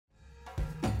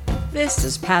This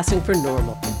is Passing for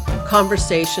Normal.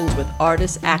 Conversations with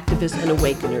artists, activists, and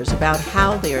awakeners about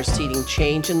how they are seeding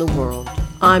change in the world.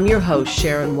 I'm your host,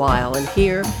 Sharon Weil, and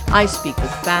here I speak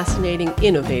with fascinating,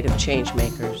 innovative change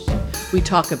makers. We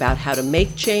talk about how to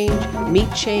make change, meet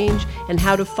change, and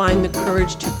how to find the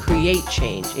courage to create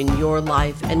change in your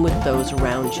life and with those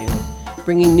around you.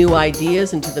 Bringing new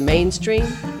ideas into the mainstream,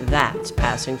 that's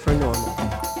Passing for Normal.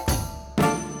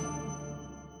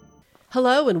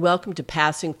 Hello and welcome to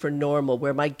Passing for Normal,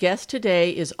 where my guest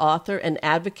today is author and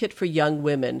advocate for young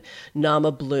women,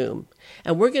 Naama Bloom.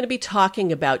 And we're going to be talking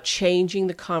about changing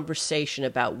the conversation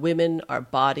about women, our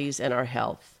bodies, and our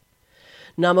health.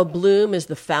 Naama Bloom is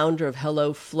the founder of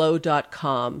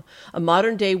HelloFlo.com, a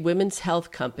modern-day women's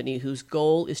health company whose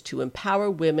goal is to empower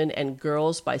women and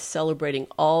girls by celebrating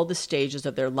all the stages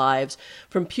of their lives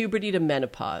from puberty to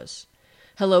menopause.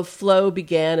 Hello Flo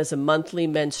began as a monthly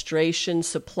menstruation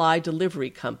supply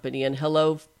delivery company, and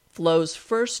Hello Flo's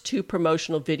first two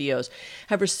promotional videos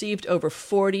have received over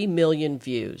 40 million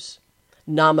views.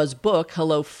 Naama's book,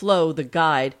 Hello Flo, The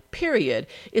Guide, Period,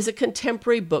 is a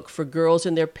contemporary book for girls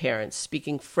and their parents,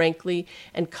 speaking frankly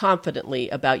and confidently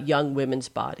about young women's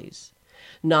bodies.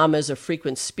 Naama is a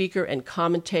frequent speaker and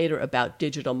commentator about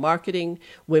digital marketing,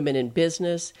 women in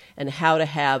business, and how to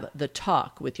have the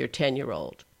talk with your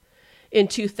 10-year-old. In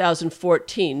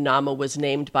 2014, Naama was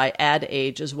named by Ad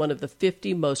Age as one of the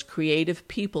 50 most creative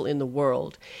people in the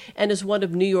world and as one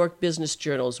of New York Business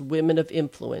Journal's Women of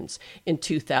Influence in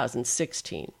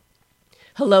 2016.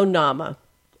 Hello, Naama,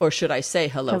 or should I say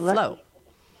hello Flo?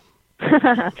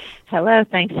 Hello,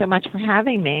 thanks so much for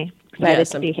having me. Excited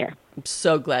to be here. I'm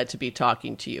so glad to be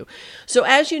talking to you. So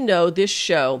as you know, this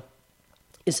show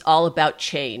is all about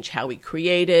change, how we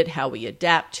create it, how we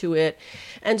adapt to it.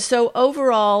 And so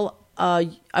overall,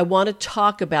 I want to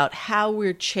talk about how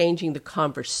we're changing the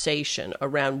conversation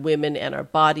around women and our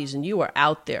bodies, and you are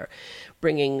out there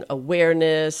bringing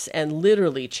awareness and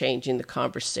literally changing the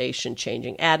conversation,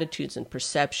 changing attitudes and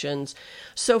perceptions.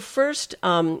 So first,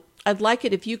 I'd like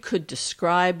it if you could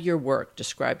describe your work,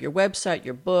 describe your website,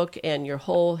 your book, and your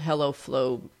whole Hello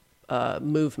Flo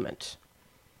movement.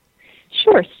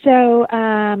 Sure. So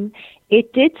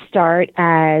it did start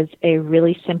as a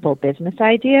really simple business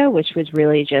idea, which was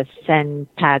really just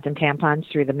send pads and tampons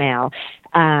through the mail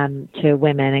to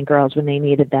women and girls when they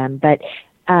needed them. But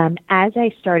as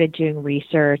I started doing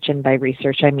research, and by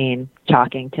research I mean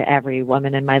talking to every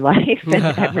woman in my life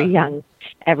and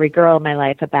every girl in my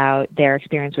life about their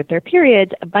experience with their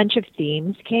periods, a bunch of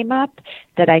themes came up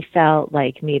that I felt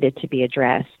like needed to be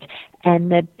addressed.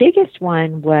 And the biggest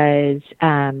one was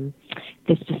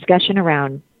this discussion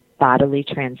around bodily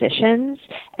transitions.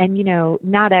 And, you know,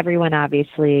 not everyone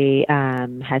obviously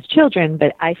has children,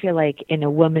 but I feel like in a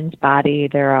woman's body,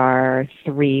 there are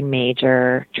three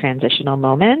major transitional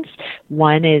moments.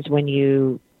 One is when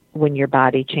your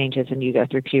body changes and you go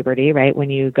through puberty, right?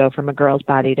 When you go from a girl's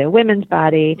body to a women's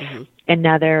body. Mm-hmm.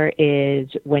 Another is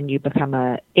when you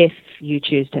if you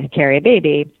choose to carry a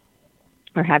baby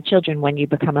or have children, when you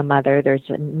become a mother, there's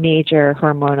a major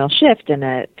hormonal shift and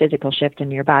a physical shift in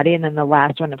your body. And then the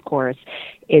last one, of course,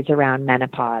 is around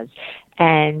menopause.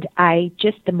 And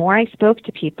the more I spoke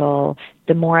to people,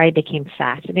 the more I became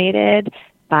fascinated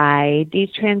by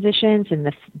these transitions and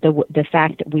the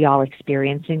fact that we all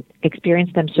experience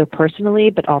them so personally,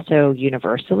 but also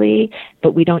universally,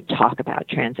 but we don't talk about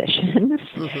transitions.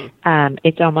 Mm-hmm.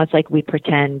 It's almost like we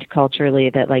pretend culturally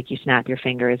that like you snap your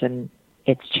fingers and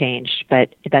it's changed,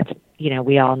 but that's,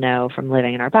 we all know from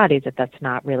living in our bodies that that's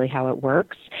not really how it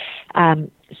works.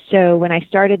 So when I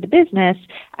started the business,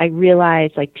 I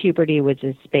realized like puberty was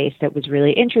a space that was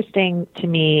really interesting to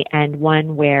me and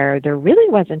one where there really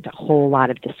wasn't a whole lot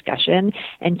of discussion.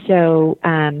 And so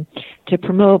to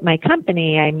promote my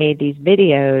company, I made these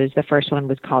videos. The first one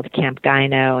was called Camp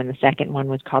Gyno and the second one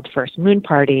was called First Moon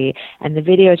Party. And the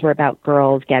videos were about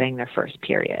girls getting their first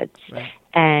periods. Right.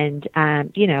 And,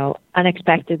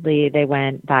 unexpectedly they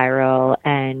went viral,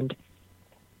 and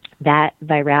that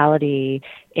virality,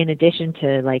 in addition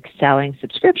to like selling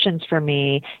subscriptions for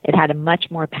me, it had a much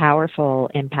more powerful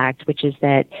impact, which is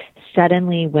that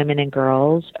suddenly women and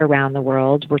girls around the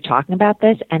world were talking about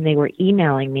this and they were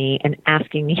emailing me and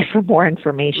asking me for more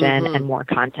information mm-hmm. and more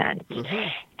content. Mm-hmm.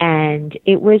 And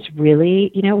it was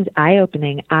really, it was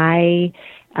eye-opening. I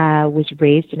was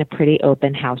raised in a pretty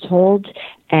open household.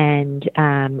 And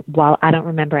while I don't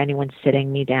remember anyone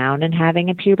sitting me down and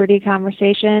having a puberty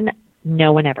conversation,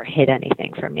 no one ever hid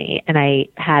anything from me. And I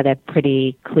had a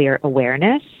pretty clear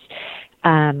awareness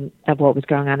of what was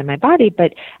going on in my body.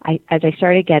 But as I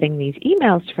started getting these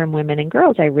emails from women and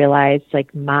girls, I realized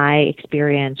like my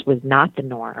experience was not the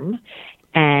norm.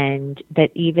 And and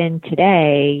that even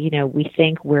today, we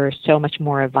think we're so much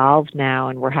more evolved now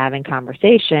and we're having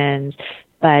conversations,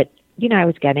 but I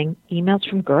was getting emails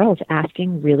from girls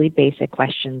asking really basic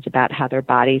questions about how their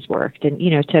bodies worked, and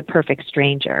to a perfect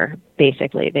stranger,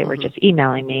 basically. They were just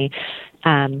emailing me,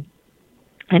 and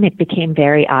it became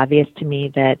very obvious to me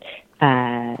that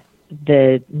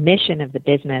the mission of the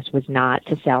business was not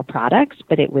to sell products,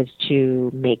 but it was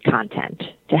to make content,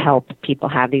 to help people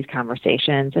have these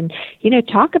conversations and,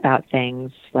 talk about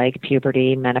things like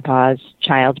puberty, menopause,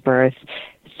 childbirth,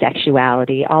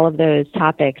 sexuality, all of those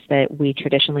topics that we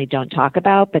traditionally don't talk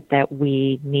about, but that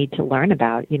we need to learn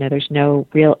about. There's no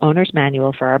real owner's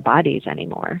manual for our bodies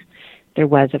anymore. There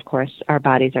was, of course, Our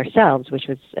Bodies Ourselves, which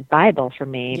was a Bible for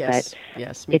me, but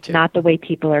it's not the way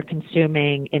people are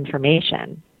consuming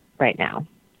information right now.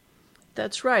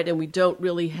 That's right, and we don't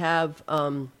really have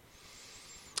a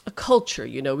culture.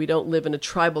 We don't live in a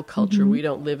tribal culture. We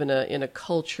don't live in a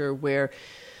culture where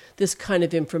this kind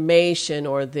of information,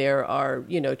 or there are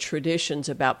traditions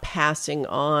about passing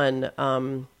on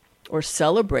or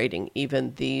celebrating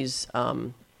even these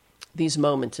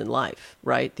moments in life,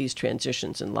 right? These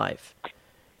transitions in life.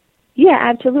 Yeah,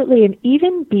 absolutely. And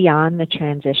even beyond the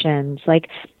transitions, there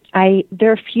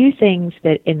are a few things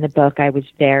that in the book I was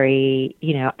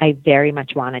I very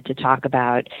much wanted to talk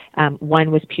about.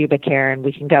 One was pubic hair, and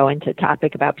we can go into a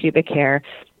topic about pubic hair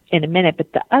in a minute,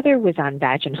 but the other was on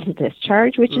vaginal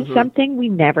discharge, which is something we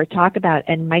never talk about.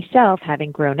 And myself,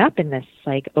 having grown up in this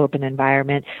open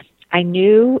environment, I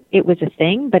knew it was a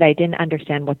thing, but I didn't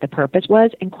understand what the purpose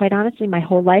was. And quite honestly, my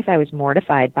whole life I was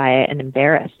mortified by it and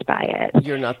embarrassed by it.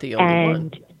 You're not the only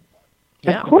one.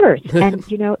 Of course. And,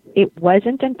 it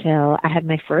wasn't until I had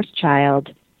my first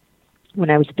child when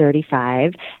I was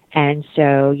 35. And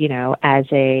so, as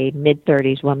a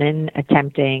mid-30s woman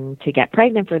attempting to get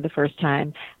pregnant for the first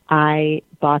time, I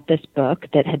bought this book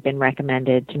that had been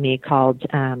recommended to me called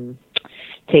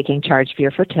Taking Charge for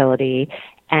Your Fertility.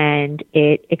 And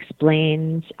it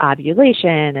explains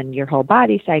ovulation and your whole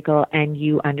body cycle. And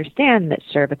you understand that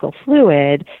cervical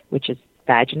fluid, which is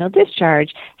vaginal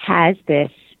discharge, has this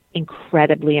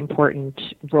incredibly important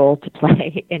role to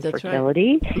play in That's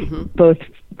fertility, right.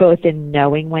 both in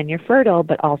knowing when you're fertile,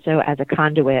 but also as a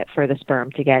conduit for the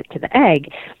sperm to get to the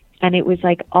egg. And it was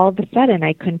all of a sudden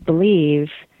I couldn't believe,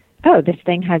 this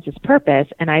thing has this purpose,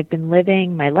 and I've been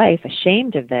living my life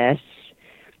ashamed of this,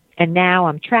 and now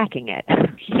I'm tracking it,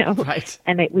 Right.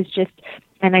 And it was just,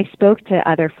 and I spoke to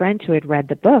other friends who had read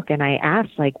the book, and I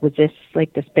asked, was this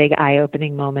this big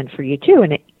eye-opening moment for you too?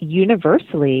 And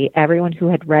universally, everyone who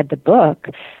had read the book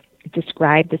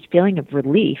described this feeling of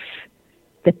relief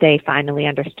that they finally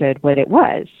understood what it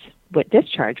was, what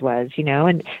discharge was,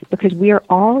 and because we are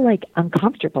all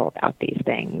uncomfortable about these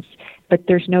things, but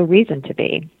there's no reason to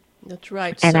be. That's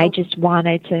right. And I just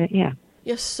wanted to,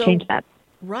 change that.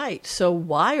 Right. So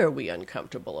why are we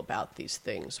uncomfortable about these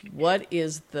things? What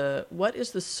is the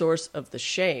source of the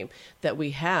shame that we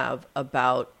have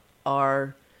about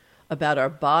our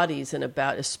bodies, and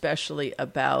especially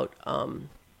about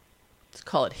let's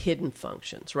call it hidden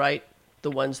functions, right?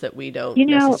 The ones that we don't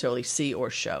necessarily see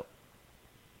or show.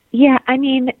 Yeah, I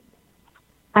mean,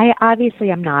 I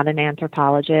obviously am not an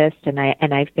anthropologist, and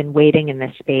I've been waiting in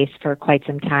this space for quite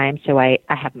some time, so I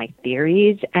have my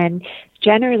theories. And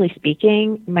generally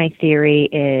speaking, my theory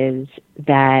is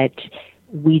that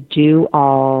we do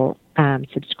all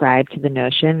subscribe to the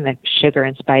notion that sugar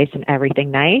and spice and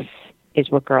everything nice is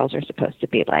what girls are supposed to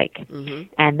be like.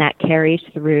 And that carries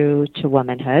through to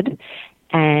womanhood.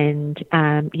 And,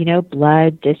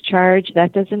 blood, discharge,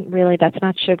 that's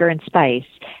not sugar and spice.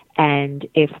 And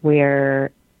if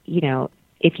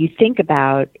if you think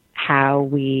about how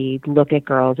we look at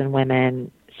girls and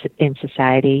women in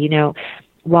society,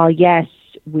 while yes,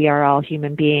 we are all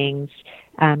human beings,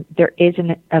 there is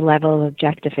a level of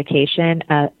objectification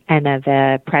and of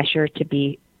a pressure to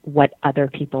be what other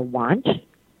people want.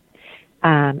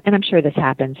 And I'm sure this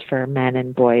happens for men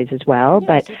and boys as well. Yes,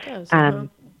 but it does.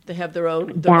 They have their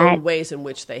own ways in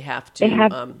which they have to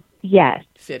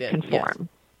fit in. Conform. Yes.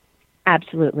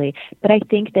 Absolutely. But I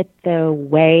think that the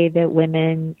way that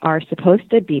women are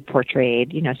supposed to be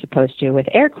portrayed, supposed to with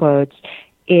air quotes,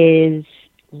 is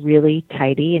really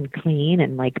tidy and clean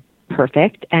and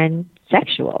perfect and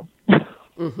sexual.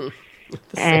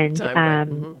 And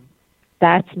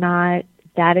that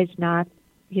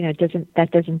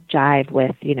doesn't jive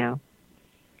with,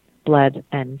 blood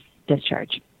and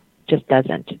discharge. Just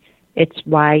doesn't. It's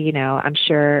why, I'm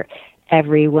sure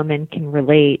every woman can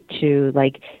relate to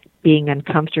being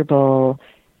uncomfortable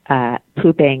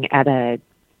pooping at a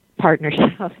partner's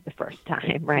house the first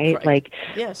time, right? Like,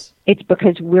 yes, it's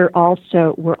because we're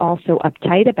also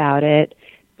uptight about it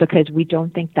because we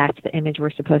don't think that's the image we're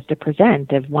supposed to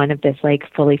present of one of this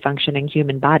like fully functioning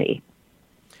human body.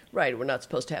 Right. We're not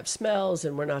supposed to have smells,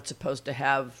 and we're not supposed to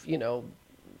have,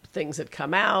 things that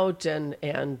come out, and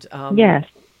Yes.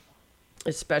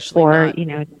 especially Or,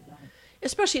 not,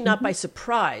 especially not by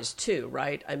surprise too,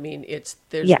 right? I mean,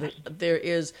 Yes. there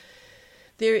is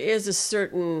a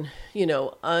certain,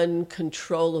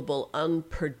 uncontrollable,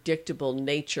 unpredictable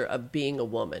nature of being a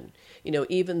woman.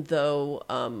 Even though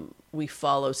we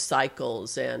follow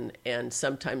cycles, and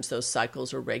sometimes those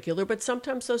cycles are regular, but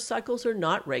sometimes those cycles are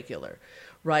not regular,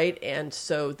 right? And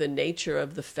so the nature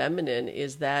of the feminine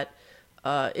is that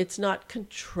it's not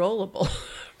controllable,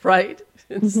 right?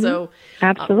 And so,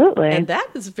 Absolutely. and that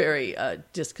is very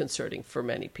disconcerting for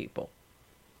many people.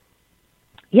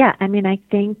 Yeah, I mean, I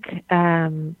think,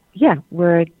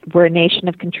 we're a nation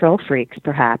of control freaks,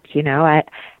 perhaps.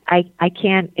 I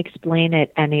can't explain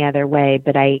it any other way,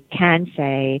 but I can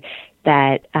say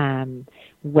that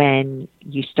when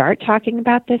you start talking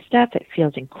about this stuff, it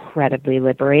feels incredibly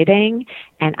liberating.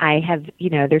 And I have,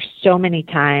 there's so many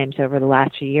times over the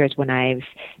last few years when I've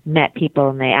met people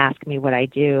and they ask me what I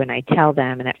do, and I tell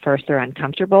them, and at first they're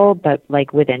uncomfortable, but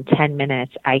like within 10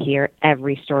 minutes, I hear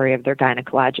every story of their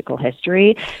gynecological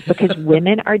history because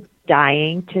women are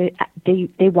dying to,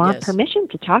 they want Yes. permission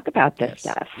to talk about this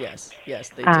stuff. Yes,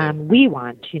 they do. We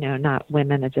want, not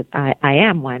women as I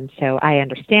am one, so I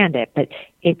understand it, but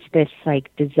it's this like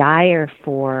desire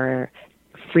for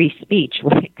free speech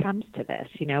when it comes to this.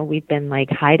 We've been like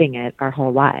hiding it our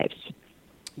whole lives.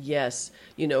 Yes.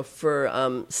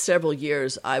 For several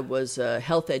years, I was a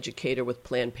health educator with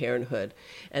Planned Parenthood,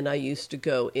 and I used to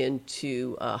go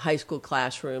into high school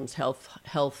classrooms, health,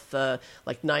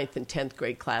 like 9th and 10th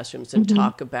grade classrooms, and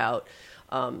talk about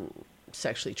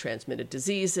sexually transmitted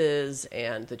diseases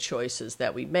and the choices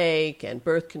that we make and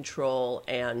birth control.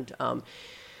 And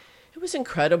it was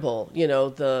incredible,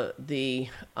 the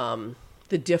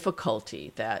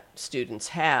difficulty that students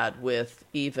had with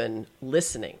even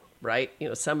listening. Right?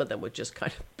 Some of them would just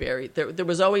kind of bury. There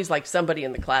was always like somebody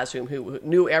in the classroom who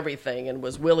knew everything and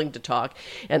was willing to talk,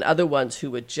 and other ones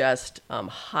who would just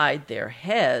hide their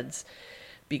heads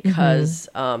because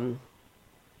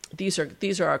these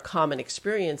are our common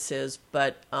experiences.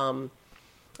 But I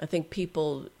think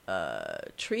people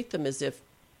treat them as if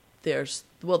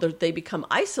they become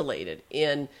isolated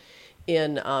in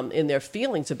their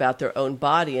feelings about their own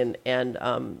body,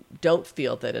 and don't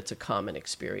feel that it's a common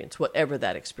experience, whatever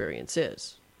that experience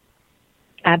is.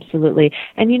 Absolutely.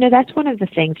 And, that's one of the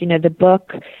things, the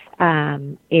book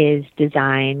is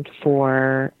designed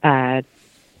for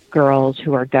girls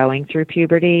who are going through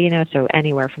puberty, so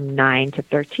anywhere from 9 to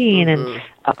 13, and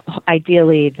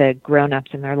ideally the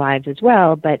grown-ups in their lives as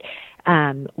well. But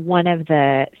one of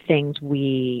the things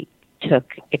we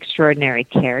took extraordinary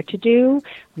care to do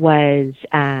was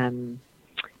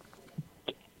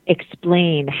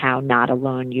explain how not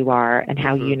alone you are and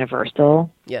how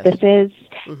universal this is,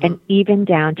 and even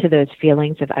down to those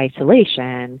feelings of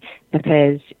isolation,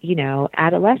 because,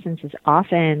 adolescence is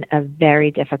often a very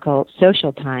difficult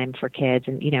social time for kids.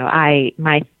 And,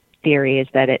 my theory is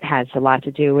that it has a lot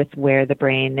to do with where the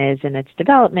brain is in its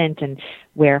development and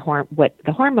what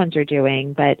the hormones are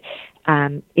doing. But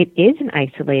it is an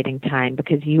isolating time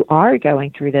because you are going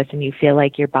through this and you feel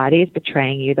like your body is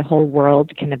betraying you. The whole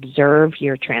world can observe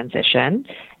your transition,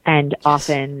 and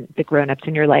often the grown-ups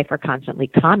in your life are constantly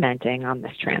commenting on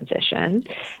this transition.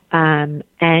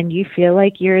 And you feel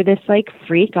like you're this like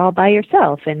freak all by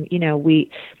yourself. And,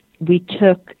 we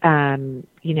took,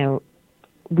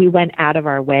 we went out of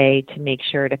our way to make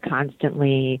sure to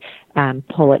constantly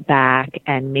pull it back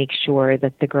and make sure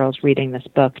that the girls reading this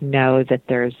book know that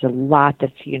there's a lot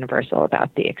that's universal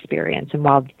about the experience. And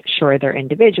while sure they're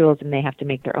individuals and they have to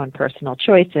make their own personal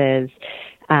choices,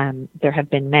 there have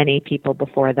been many people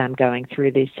before them going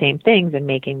through these same things and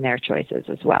making their choices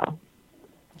as well.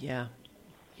 Yeah,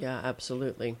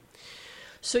 absolutely.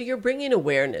 So you're bringing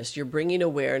awareness. You're bringing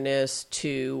awareness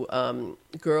to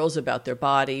girls about their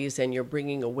bodies, and you're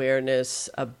bringing awareness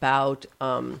about,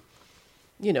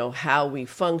 how we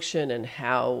function and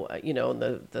how,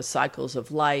 the cycles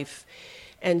of life.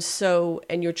 And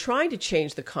you're trying to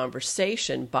change the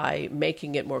conversation by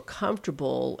making it more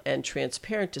comfortable and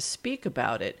transparent to speak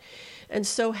about it. And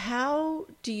so how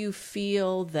do you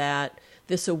feel that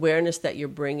this awareness that you're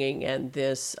bringing and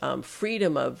this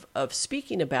freedom of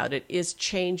speaking about it is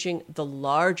changing the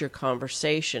larger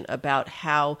conversation about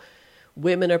how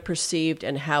women are perceived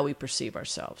and how we perceive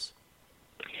ourselves?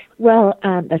 Well,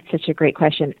 that's such a great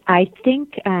question. I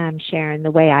think, Sharon,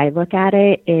 the way I look at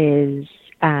it is,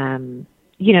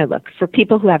 look, for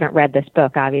people who haven't read this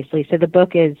book, obviously, so the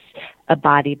book is a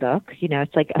body book.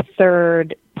 It's like a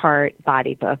third part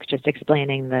body book, just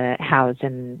explaining the hows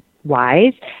and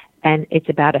whys. And it's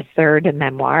about a third a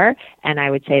memoir. And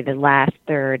I would say the last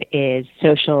third is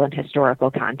social and historical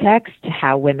context,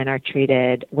 how women are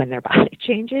treated when their body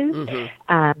changes.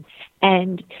 Mm-hmm.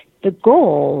 And the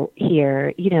goal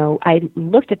here, I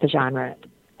looked at the genre,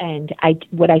 and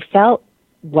what I felt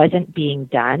wasn't being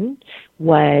done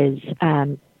was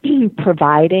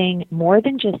providing more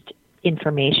than just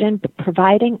information, but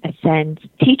providing a sense,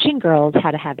 teaching girls how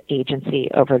to have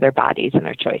agency over their bodies and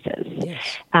their choices.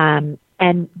 Yes.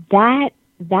 And that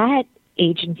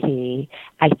agency,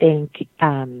 I think,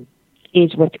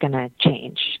 is what's going to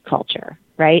change culture,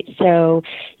 right? So,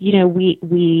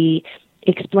 we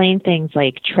explain things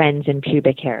like trends in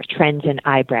pubic hair, trends in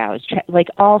eyebrows, like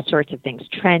all sorts of things,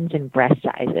 trends in breast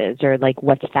sizes, or like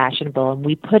what's fashionable. And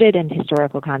we put it in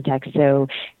historical context so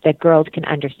that girls can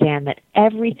understand that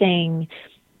everything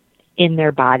in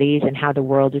their bodies and how the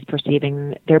world is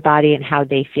perceiving their body and how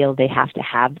they feel they have to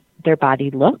have their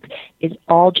body look is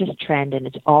all just trend, and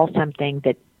it's all something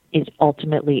that is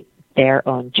ultimately their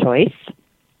own choice.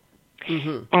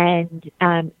 Mm-hmm. And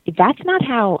that's not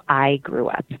how I grew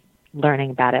up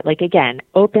learning about it. Like, again,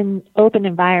 open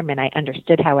environment, I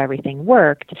understood how everything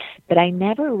worked, but I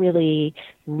never really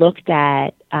looked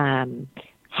at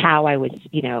how I was,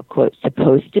 quote,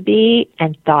 supposed to be,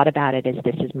 and thought about it as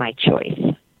this is my choice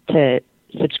to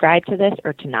subscribe to this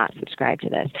or to not subscribe to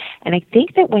this. And I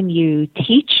think that when you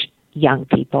teach young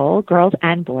people, girls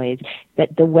and boys,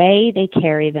 that the way they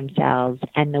carry themselves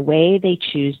and the way they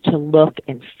choose to look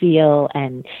and feel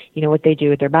and, what they do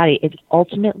with their body is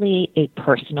ultimately a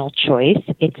personal choice.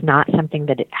 It's not something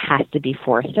that it has to be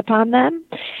forced upon them.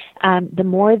 The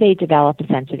more they develop a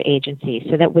sense of agency,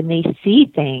 so that when they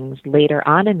see things later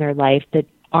on in their life that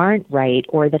aren't right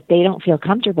or that they don't feel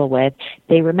comfortable with,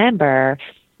 they remember,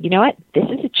 you know what, this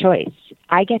is a choice.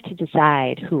 I get to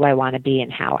decide who I want to be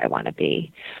and how I want to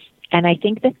be. And I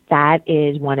think that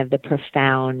is one of the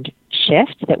profound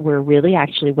shifts that we're really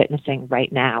actually witnessing right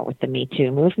now with the Me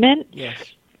Too movement.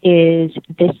 Yes. Is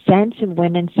this sense of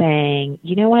women saying,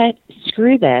 you know what,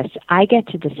 screw this. I get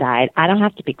to decide. I don't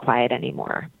have to be quiet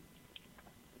anymore.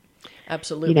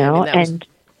 Absolutely.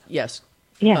 Yes.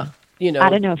 Yeah. I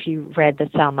don't know if you read the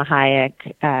Salma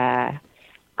Hayek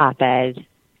op-ed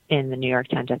in the New York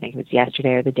Times. I think it was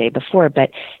yesterday or the day before,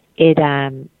 but it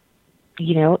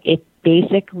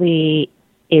basically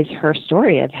is her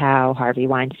story of how Harvey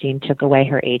Weinstein took away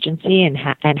her agency,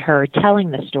 and her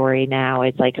telling the story now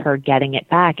is like her getting it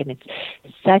back. And it's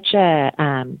such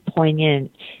a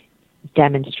poignant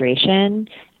demonstration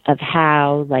of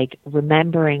how, like,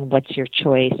 remembering what's your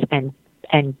choice and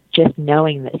just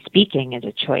knowing that speaking is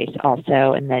a choice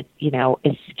also, and that,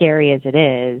 as scary as it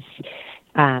is,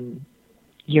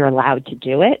 you're allowed to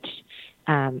do it.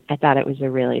 I thought it was a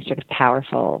really sort of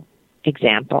powerful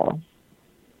example.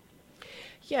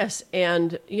 Yes,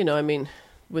 and,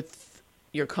 with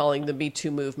you're calling the Me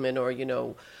Too movement, or,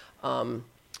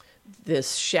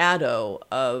 this shadow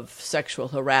of sexual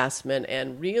harassment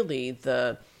and really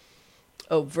the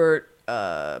overt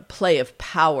play of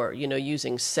power,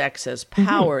 using sex as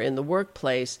power in the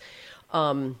workplace,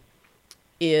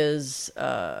 is,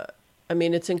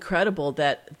 it's incredible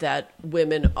that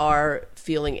women are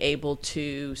feeling able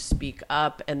to speak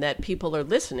up and that people are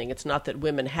listening. It's not that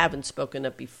women haven't spoken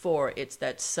up before. It's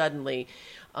that suddenly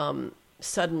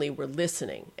we're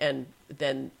listening, and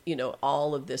then,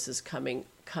 all of this is coming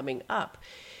up.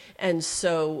 And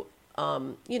so,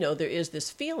 there is this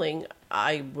feeling.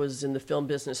 I was in the film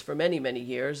business for many, many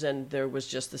years, and there was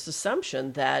just this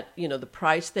assumption that, the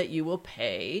price that you will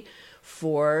pay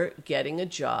for getting a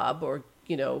job or,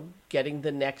 getting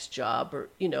the next job, or,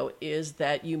 is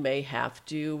that you may have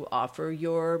to offer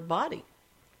your body,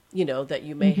 that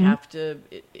you may have to,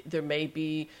 there may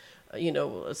be,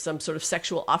 some sort of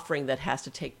sexual offering that has to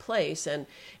take place, and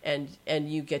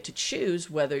you get to choose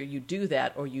whether you do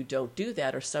that or you don't do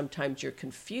that. Or sometimes you're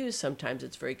confused. Sometimes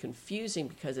it's very confusing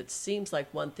because it seems like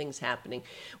one thing's happening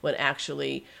when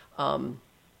actually,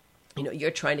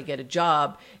 you're trying to get a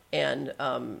job and,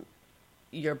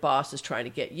 your boss is trying to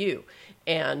get you.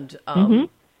 And,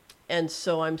 and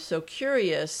so I'm so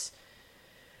curious,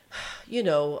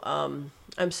 I'm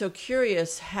so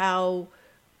curious how,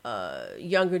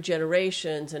 younger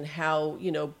generations and how,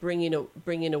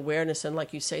 bringing awareness and,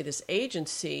 like you say, this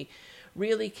agency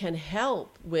really can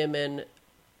help women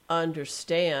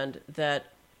understand that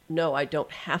no, I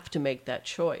don't have to make that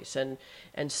choice. And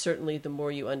certainly the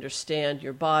more you understand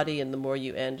your body and the more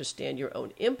you understand your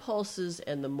own impulses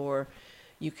and the more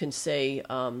you can say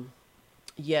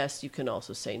yes, you can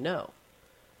also say no.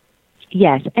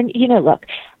 Yes. And, look,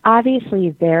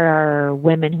 obviously there are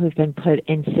women who've been put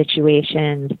in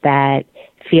situations that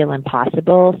feel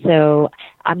impossible. So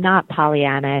I'm not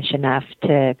Pollyannish enough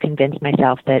to convince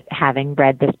myself that having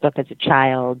read this book as a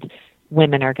child,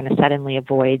 women are going to suddenly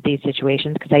avoid these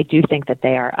situations, because I do think that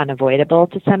they are unavoidable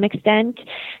to some extent.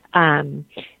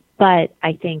 But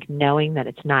I think knowing that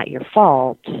it's not your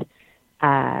fault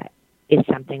is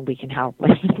something we can help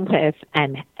with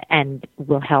and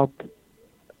will help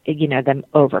them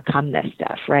overcome this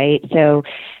stuff, right? So,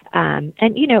 and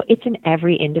it's in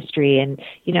every industry, and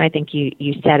I think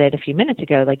you said it a few minutes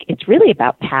ago. Like, it's really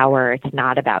about power. It's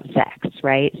not about sex,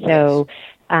 right? So,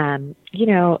 and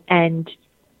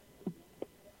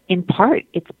in part,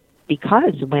 it's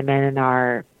because women in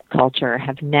our culture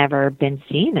have never been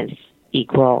seen as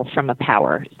equal from a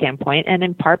power standpoint, and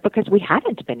in part because we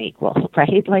haven't been equal,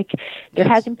 right? Like, there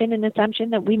hasn't been an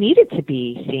assumption that we needed to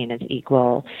be seen as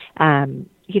equal.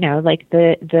 Like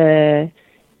the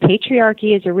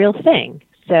patriarchy is a real thing.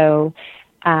 So,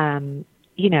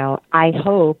 I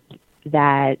hope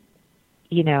that,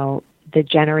 the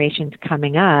generations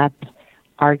coming up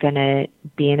are going to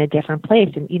be in a different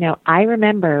place. And, I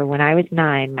remember when I was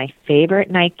 9, my favorite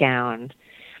nightgown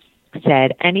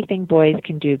said, "Anything boys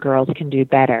can do, girls can do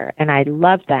better." And I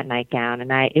loved that nightgown,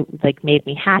 and it made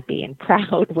me happy and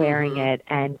proud wearing it.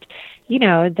 And,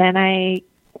 then I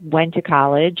went to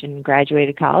college and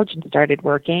graduated college and started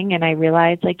working, and I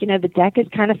realized, the deck is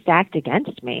kind of stacked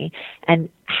against me. And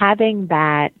having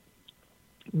that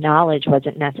knowledge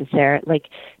wasn't necessary,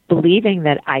 believing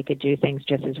that I could do things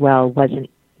just as well wasn't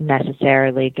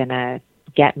necessarily going to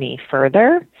get me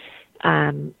further.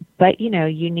 But,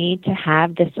 you need to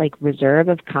have this reserve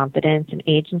of confidence and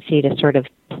agency to sort of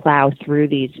plow through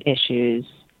these issues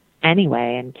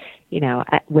anyway. And,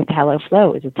 with Hello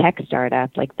Flo, it was a tech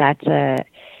startup. That's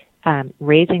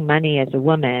raising money as a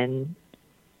woman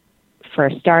for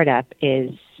a startup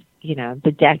is,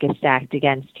 the deck is stacked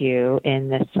against you in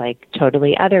this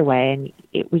totally other way. And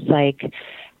it was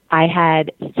I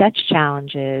had such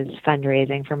challenges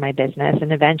fundraising for my business.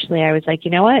 And eventually I was like,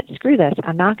 you know what? Screw this.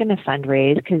 I'm not going to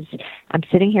fundraise, because I'm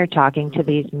sitting here talking to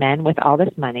these men with all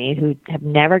this money who have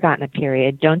never gotten a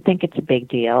period, don't think it's a big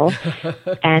deal.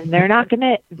 And they're not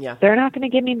going to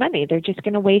give me money. They're just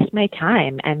going to waste my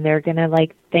time. And they're going to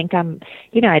think I'm,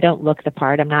 I don't look the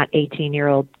part. I'm not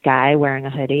 18-year-old guy wearing a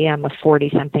hoodie. I'm a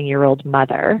 40-something-year-old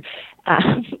mother.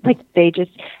 I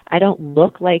don't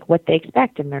look like what they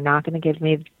expect, and they're not going to give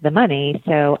me the money.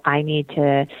 So I need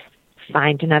to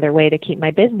find another way to keep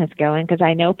my business going, because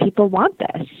I know people want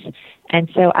this. And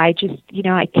so I just,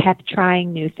 I kept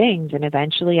trying new things, and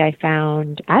eventually I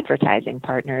found advertising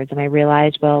partners, and I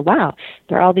realized, well, wow,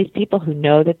 there are all these people who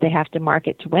know that they have to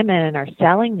market to women and are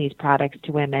selling these products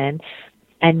to women,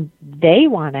 and they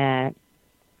want to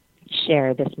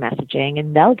share this messaging,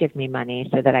 and they'll give me money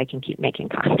so that I can keep making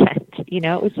content. It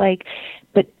was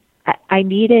but I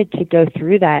needed to go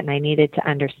through that, and I needed to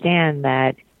understand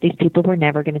that these people were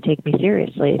never going to take me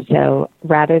seriously. So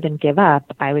rather than give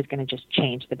up, I was going to just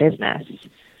change the business.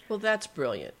 Well, that's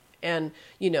brilliant. And,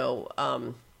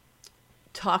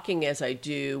 talking as I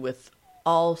do with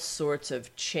all sorts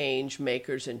of change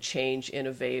makers and change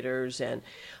innovators, and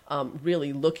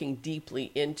really looking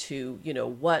deeply into,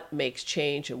 what makes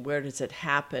change and where does it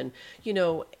happen,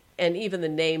 and even the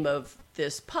name of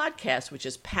this podcast, which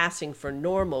is Passing for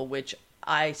Normal, which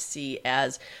I see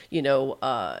as,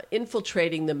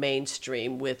 infiltrating the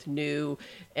mainstream with new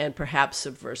and perhaps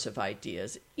subversive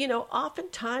ideas.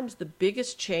 Oftentimes the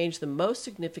biggest change, the most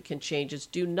significant changes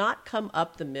do not come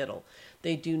up the middle.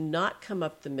 They do not come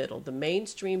up the middle. The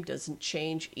mainstream doesn't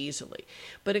change easily,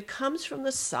 but it comes from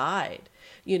the side.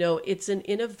 It's an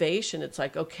innovation. It's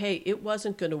okay, it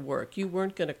wasn't going to work. You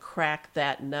weren't going to crack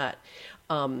that nut.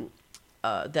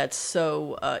 That's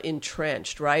so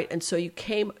entrenched, right? And so you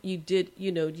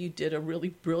did a really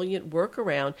brilliant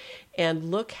workaround, and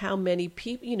look how many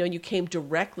people, you came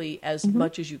directly as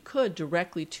much as you could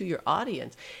directly to your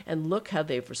audience, and look how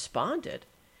they've responded.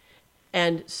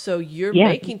 And so you're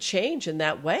making change in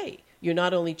that way. You're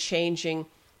not only changing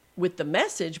with the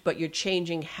message, but you're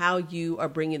changing how you are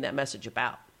bringing that message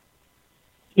about.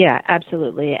 Yeah,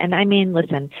 absolutely. And I mean,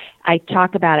 listen, I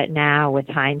talk about it now with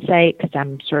hindsight, because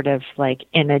I'm sort of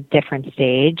in a different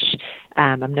stage.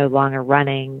 I'm no longer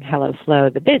running Hello Flo,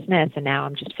 the business, and now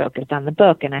I'm just focused on the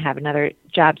book, and I have another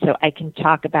job, so I can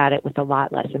talk about it with a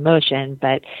lot less emotion.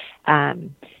 But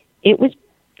it was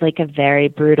like a very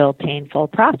brutal, painful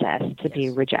process to be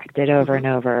Yes. rejected over and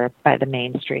over by the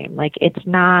mainstream. Like, it's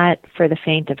not for the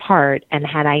faint of heart. And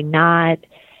had I not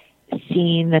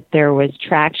seen that there was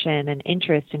traction and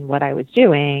interest in what I was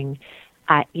doing,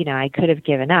 I could have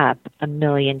given up a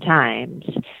million times.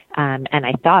 And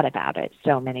I thought about it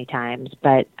so many times.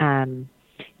 But,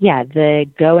 the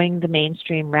going the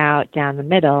mainstream route down the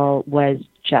middle was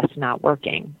just not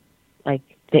working. Like,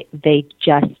 they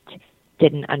just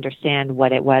didn't understand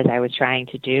what it was I was trying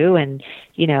to do. And,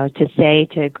 to say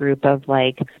to a group of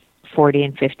like 40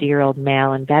 and 50-year-old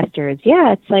male investors,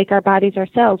 it's like our bodies are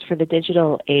cells for the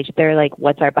digital age. They're like,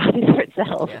 what's our bodies are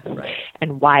cells? Yeah, right.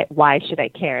 And why should I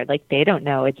care? Like, they don't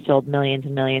know it's sold millions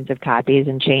and millions of copies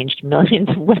and changed millions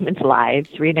of women's lives,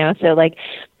 So like,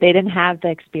 they didn't have the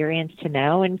experience to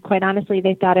know. And quite honestly,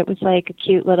 they thought it was like a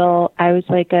cute little, I was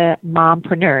like a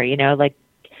mompreneur, like,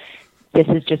 this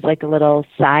is just like a little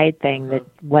side thing that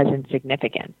wasn't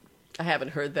significant. I haven't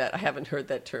heard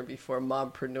that term before,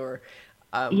 mompreneur.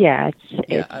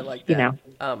 It's I like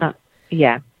that.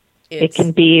 It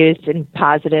can be used in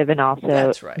positive and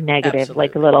also negative, Absolutely.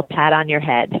 like a little pat on your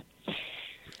head.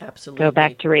 Absolutely. Go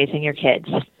back to raising your kids.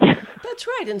 That's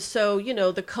right. And so,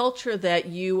 the culture that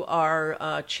you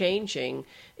are changing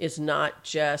is not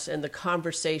just, and the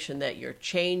conversation that you're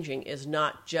changing is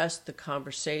not just the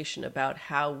conversation about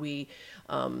how we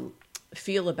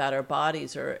feel about our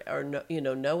bodies or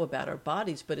know about our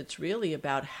bodies, but it's really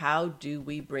about how do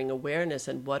we bring awareness,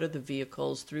 and what are the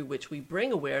vehicles through which we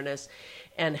bring awareness,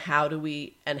 and how do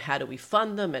we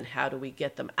fund them, and how do we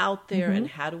get them out there, and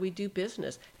how do we do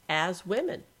business as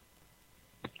women.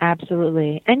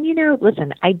 Absolutely. And,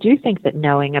 listen, I do think that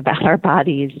knowing about our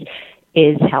bodies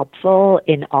is helpful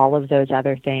in all of those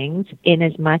other things, in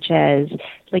as much as,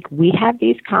 like, we have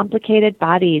these complicated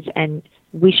bodies and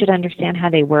we should understand how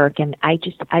they work. And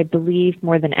I believe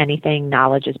more than anything,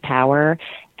 knowledge is power.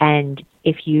 And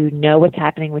if you know what's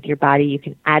happening with your body, you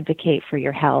can advocate for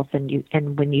your health.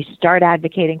 And when you start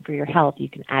advocating for your health, you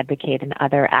can advocate in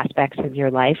other aspects of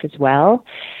your life as well.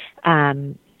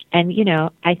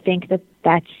 I think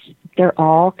they're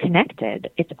all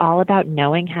connected. It's all about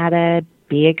knowing how to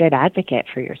be a good advocate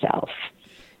for yourself.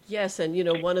 Yes, and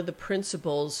one of the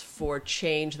principles for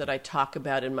change that I talk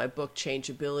about in my book,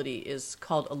 Changeability, is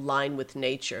called Align with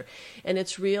Nature. And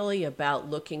it's really about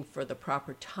looking for the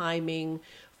proper timing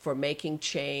for making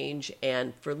change,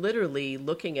 and for literally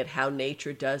looking at how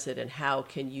nature does it, and how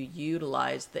can you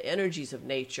utilize the energies of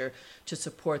nature to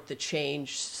support the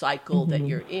change cycle that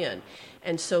you're in.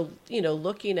 And so,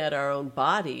 looking at our own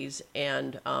bodies,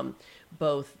 and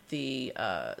both the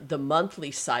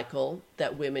monthly cycle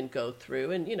that women go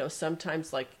through, and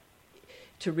sometimes, like,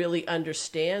 to really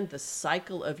understand the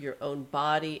cycle of your own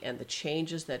body and the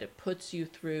changes that it puts you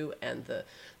through, and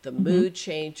the mood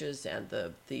changes, and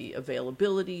the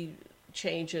availability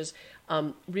changes,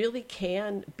 really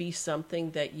can be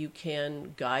something that you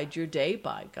can guide your day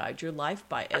by, guide your life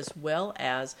by, as well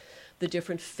as the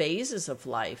different phases of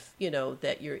life,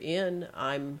 that you're in.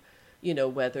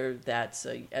 Whether that's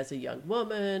as a young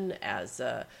woman, as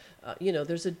a,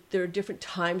 there are different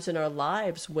times in our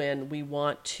lives when we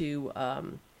want to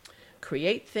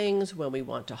create things, when we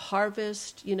want to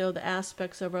harvest, the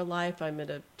aspects of our life. I'm at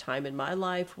a time in my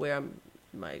life where I'm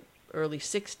in my early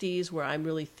 60s, where I'm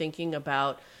really thinking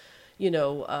about,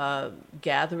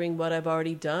 gathering what I've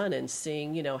already done and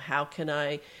seeing, how can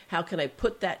I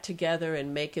put that together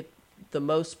and make it the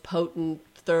most potent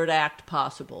third act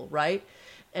possible, right?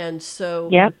 And so,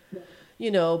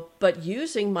 but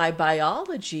using my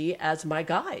biology as my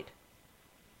guide.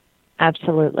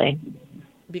 Absolutely.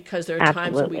 Because there are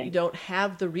times when we don't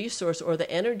have the resource or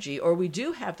the energy, or we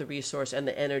do have the resource and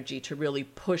the energy to really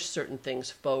push certain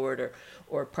things forward,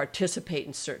 or participate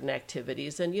in certain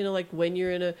activities. And, like when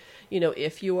you're in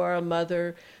if you are a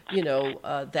mother,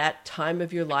 that time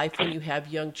of your life when you have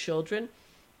young children,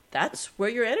 that's where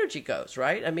your energy goes,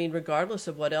 right? I mean, regardless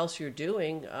of what else you're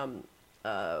doing,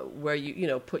 where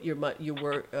you put your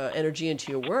work, energy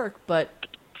into your work, but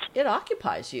it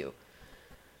occupies you.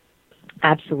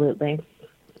 Absolutely.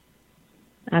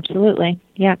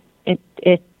 Yeah.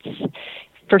 It's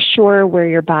for sure where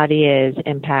your body is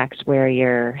impacts where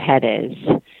your head is.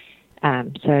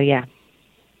 So yeah,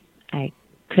 I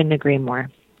couldn't agree more.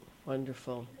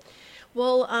 Wonderful.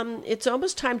 Well, it's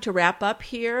almost time to wrap up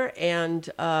here, and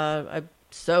I've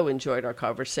so enjoyed our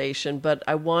conversation, but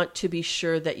I want to be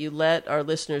sure that you let our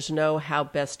listeners know how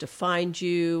best to find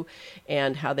you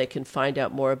and how they can find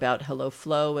out more about Hello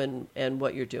Flo and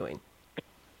what you're doing.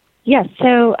 Yes,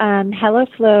 so Hello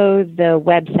Flo, the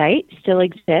website, still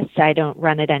exists. I don't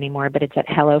run it anymore, but it's at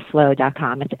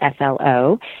helloflo.com. It's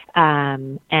FLO.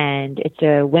 And it's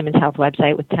a women's health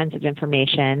website with tons of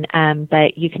information.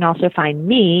 But you can also find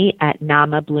me at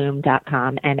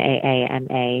naamabloom.com,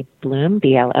 Naama Bloom,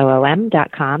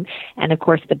 Bloom.com. And of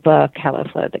course, the book, Hello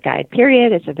Flo, the Guide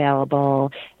Period, is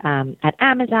available at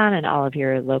Amazon and all of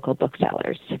your local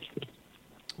booksellers.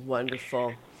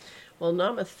 Wonderful. Well,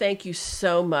 Naama, thank you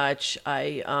so much.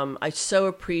 I so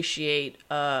appreciate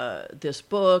this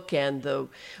book and the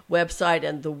website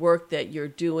and the work that you're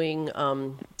doing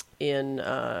in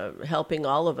helping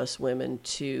all of us women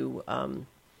to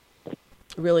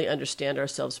really understand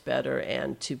ourselves better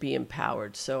and to be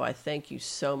empowered. So I thank you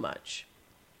so much.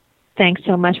 Thanks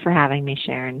so much for having me,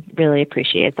 Sharon. Really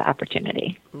appreciate the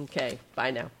opportunity. Okay.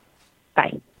 Bye now.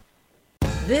 Bye.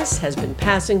 This has been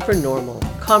Passing for Normal,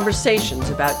 conversations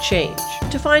about change.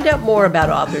 To find out more about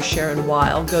author Sharon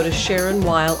Weil, go to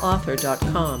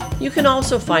SharonWeilAuthor.com. You can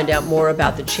also find out more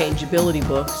about the Changeability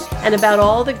books and about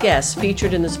all the guests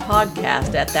featured in this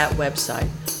podcast at that website.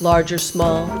 Large or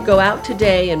small, go out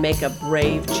today and make a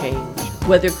brave change.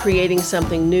 Whether creating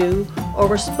something new or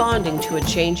responding to a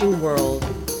changing world,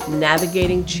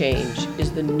 navigating change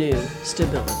is the new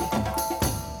stability.